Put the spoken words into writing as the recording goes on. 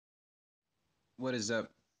What is up,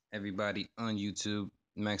 everybody on YouTube?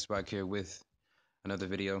 Max Rock here with another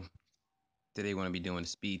video. Today, we're going to be doing a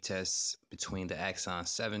speed test between the Axon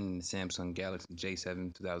 7 and the Samsung Galaxy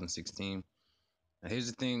J7 2016. Now, here's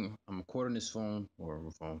the thing: I'm recording this phone.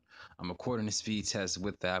 I'm recording the speed test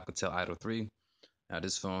with the Alcatel Idol 3. Now,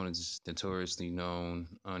 this phone is notoriously known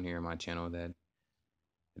on here on my channel that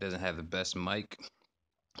it doesn't have the best mic.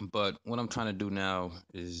 But what I'm trying to do now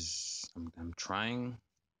is I'm trying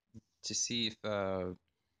to see if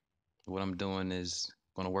what I'm doing is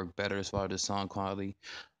going to work better as far as the sound quality,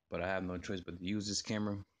 but I have no choice but to use this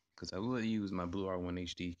camera because I will use my Blue R1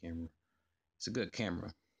 HD camera. It's a good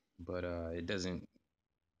camera, but it doesn't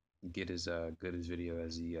get as good as video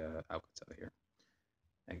as the Alcatel here,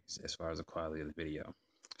 as far as the quality of the video.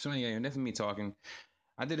 So yeah, enough of me talking.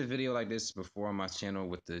 I did a video like this before on my channel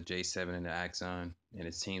with the J7 and the Axon, and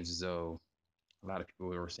it seems as though a lot of people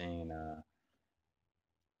were saying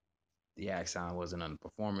the Axon wasn't on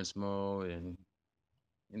performance mode and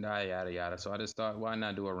yada yada. So I just thought, why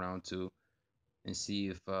not do a round two and see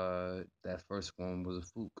if that first one was a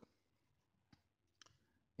fluke?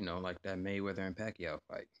 You know, like that Mayweather and Pacquiao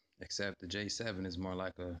fight. Except the J7 is more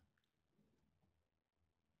like a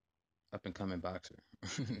up and coming boxer.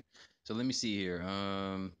 So let me see here.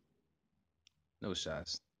 No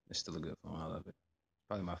shots. It's still a good phone. I love it.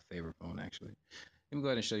 Probably my favorite phone actually. Let me go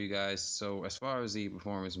ahead and show you guys. So as far as the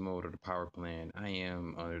performance mode or the power plan, I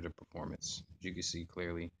am under the performance. As you can see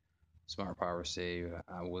clearly. Smart power save.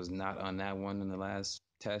 I was not on that one in the last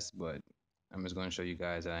test, but I'm just going to show you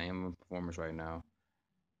guys that I am in performance right now.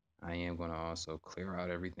 I am going to also clear out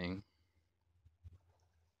everything.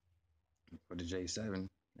 For the J7,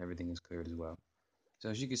 everything is cleared as well. So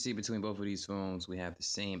as you can see between both of these phones, we have the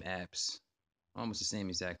same apps, almost the same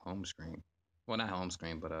exact home screen. Well, not home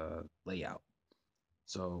screen, but layout.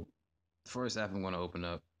 So the first app I'm going to open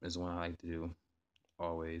up is the one I like to do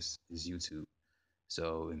always is YouTube.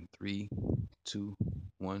 So in 3, 2,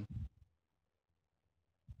 1.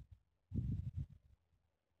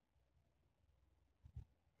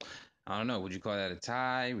 I don't know. Would you call that a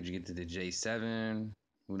tie? Would you get to the J7?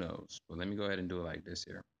 Who knows? But let me go ahead and do it like this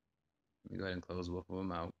here. Let me go ahead and close both of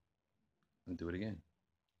them out and do it again.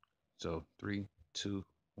 So 3, 2,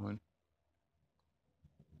 1.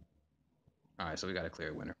 All right, so we got a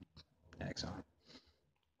clear winner. Axon.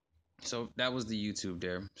 So that was the YouTube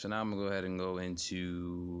there. So now I'm gonna go ahead and go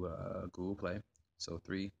into Google Play. So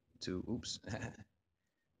 3, 2. Oops.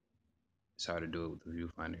 It's hard to do it with the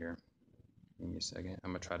viewfinder here. Give me a second.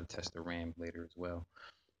 I'm gonna try to test the RAM later as well.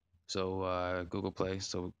 So Google Play.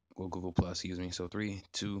 So Google Plus. Excuse me. So 3,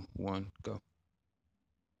 2, 1. Go.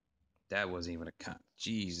 That wasn't even a count.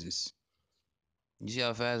 Jesus. You see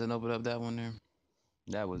how fast I opened up that one there?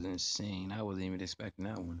 That was insane. I wasn't even expecting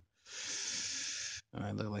that one. All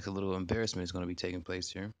right, look like a little embarrassment is going to be taking place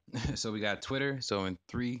here. So we got Twitter. So in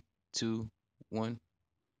 3, 2, 1.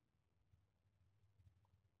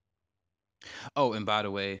 Oh, and by the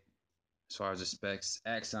way, as far as the specs,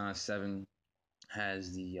 Axon 7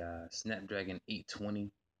 has the Snapdragon 820,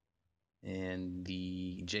 and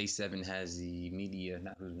the J7 has the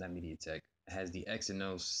not MediaTek, has the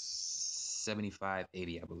Exynos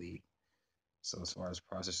 7580, I believe. So as far as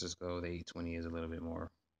processors go, the 820 is a little bit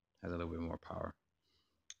more, has a little bit more power.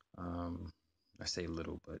 I say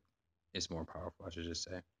little, but it's more powerful, I should just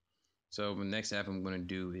say. So the next app I'm going to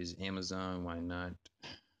do is Amazon. Why not?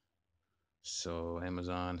 So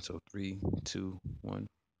Amazon. So 3, 2, 1.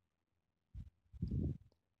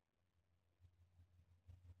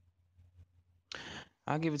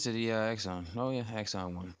 I'll give it to the Axon. Oh yeah,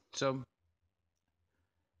 Axon 1. So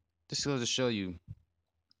this goes to show you.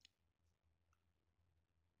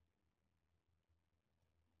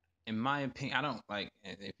 In my opinion, I don't like.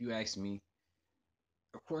 If you ask me,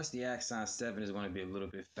 of course, the Axon 7 is going to be a little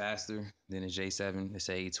bit faster than the J7. It's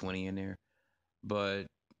a 820 in there, but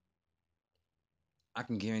I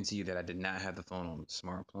can guarantee you that I did not have the phone on the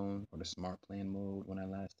smartphone or the smart plan mode when I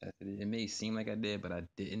last tested it. It may seem like I did, but I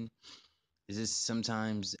didn't. It's just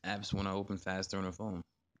sometimes apps want to open faster on a phone.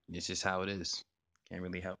 It's just how it is. Can't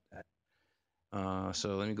really help that.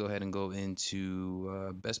 So let me go ahead and go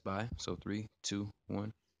into Best Buy. So 3, 2,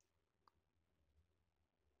 1.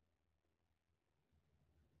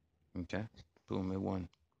 Okay. Boom, it won.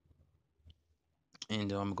 And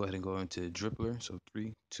I'm gonna go ahead and go into Dribbler. So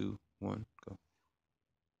 3, 2, 1, go.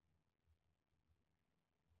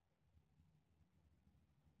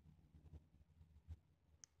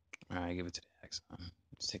 All right, give it to the Axon.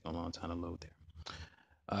 It's taking a long time to load there.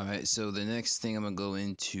 All right, so the next thing I'm gonna go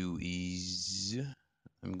into is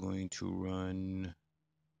I'm going to run.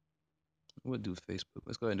 We'll do Facebook.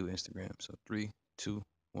 Let's go ahead and do Instagram. So 3, 2,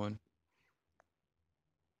 1.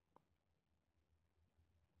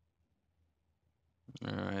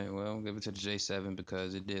 All right, well, give it to the J7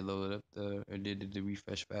 because it did load up it did the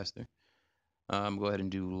refresh faster. Go ahead and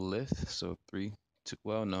do lift. So 3, 2.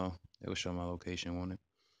 Well, no, it will show my location, won't it?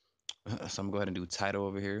 So I'm gonna go ahead and do title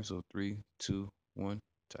over here. So 3, 2, 1,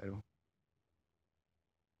 title.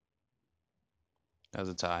 That was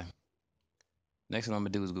a tie. Next one I'm gonna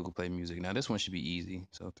do is Google Play Music. Now this one should be easy.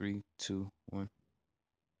 So 3, 2, 1.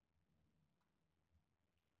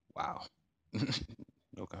 Wow.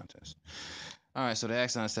 No contest. All right, so the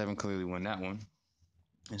Axon 7 clearly won that one.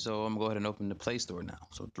 And so I'm gonna go ahead and open the Play Store now.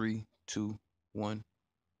 So 3, 2, 1.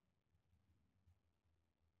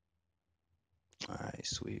 All right,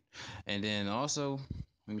 sweet. And then also,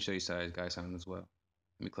 let me show you guys something as well.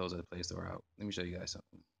 Let me close the Play Store out. Let me show you guys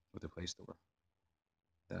something with the Play Store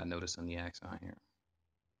that I noticed on the Axon here.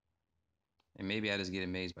 And maybe I just get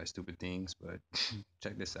amazed by stupid things, but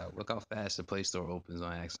check this out. Look how fast the Play Store opens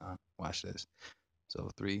on Axon. Watch this. So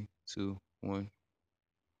 3, 2, 1.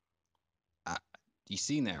 You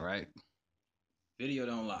seen that, right? Video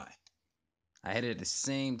don't lie. I hit it at the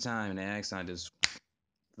same time, and the Axon just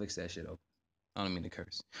flicks that shit open. I don't mean to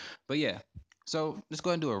curse, but yeah. So let's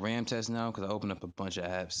go ahead and do a RAM test now because I opened up a bunch of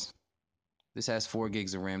apps. This has 4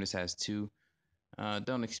 gigs of RAM. This has 2.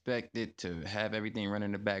 Don't expect it to have everything running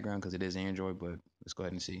in the background because it is Android, but let's go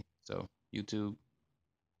ahead and see. So YouTube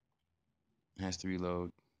has to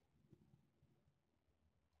reload.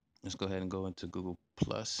 Let's go ahead and go into Google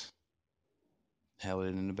Plus. Held it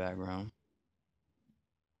in the background.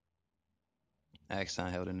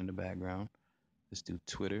 Axon held it in the background. Let's do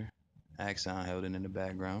Twitter. Axon held it in the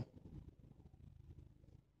background.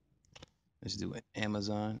 Let's do it.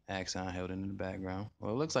 Amazon. Axon held it in the background.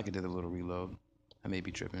 Well, it looks like it did a little reload. I may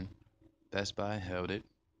be tripping. Best Buy held it.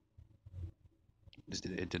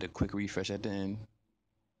 It did a quick refresh at the end.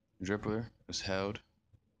 Drippler was held.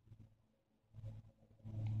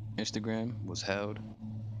 Instagram was held.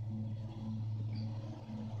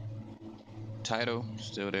 Title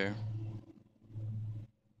still there.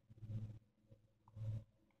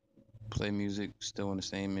 Play music still in the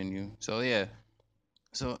same menu. So yeah.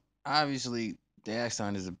 So obviously the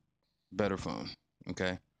Axon is a better phone.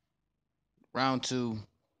 Okay. Round 2.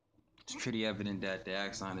 It's pretty evident that the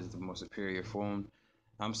Axon is the more superior phone.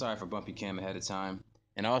 I'm sorry for bumpy cam ahead of time.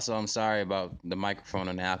 And also I'm sorry about the microphone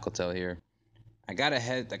on the Alcatel here. I got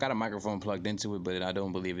a microphone plugged into it, but I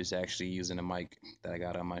don't believe it's actually using a mic that I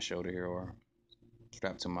got on my shoulder here or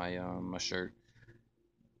strapped to my shirt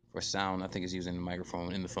for sound. I think it's using the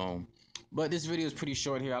microphone in the phone. But this video is pretty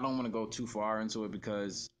short here. I don't want to go too far into it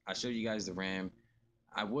because I showed you guys the RAM.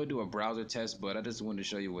 I would do a browser test, but I just wanted to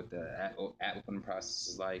show you what the app opening process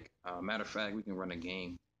is like. Matter of fact, we can run a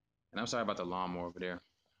game. And I'm sorry about the lawnmower over there.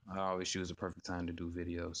 I always choose the perfect time to do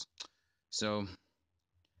videos. So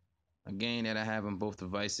a game that I have on both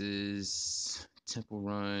devices, Temple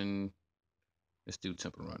Run. Let's do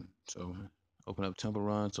Temple Run. So open up Temple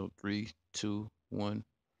Run. So 3, 2, 1.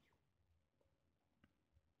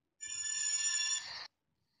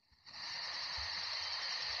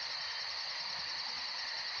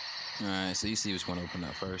 All right, so you see which one opened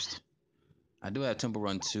up first. I do have Temple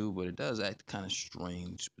Run 2, but it does act kind of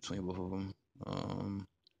strange between both of them.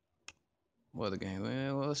 What other game?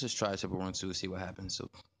 Well, let's just try Temple Run 2 and see what happens. So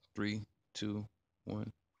 3, 2,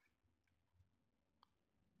 1.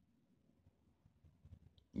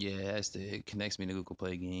 Yeah, it connects me to Google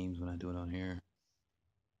Play Games when I do it on here.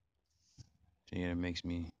 So yeah, it makes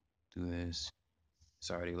me do this. It's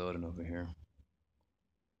already loading over here.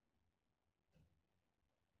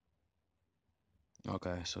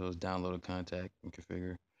 Okay, so it's downloaded contact and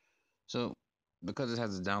configure. So because it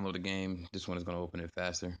has to download the game, this one is going to open it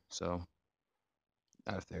faster. So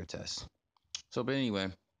not a fair test. So, but anyway,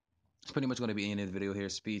 it's pretty much going to be in this video here.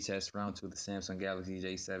 Speed test round 2 of the Samsung Galaxy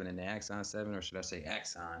J7 and the Axon 7, or should I say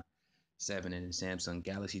Axon 7 and the Samsung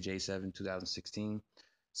Galaxy J7 2016.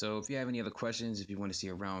 So if you have any other questions, if you want to see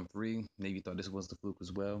a round 3, maybe you thought this was the fluke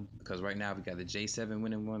as well, because right now we got the J7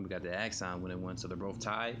 winning one, we got the Axon winning one, so they're both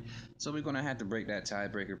tied. So we're going to have to break that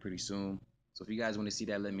tiebreaker pretty soon. So if you guys want to see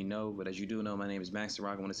that, let me know. But as you do know, my name is Max the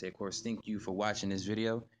Rock. I want to say, of course, thank you for watching this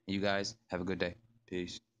video, and you guys have a good day.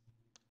 Peace.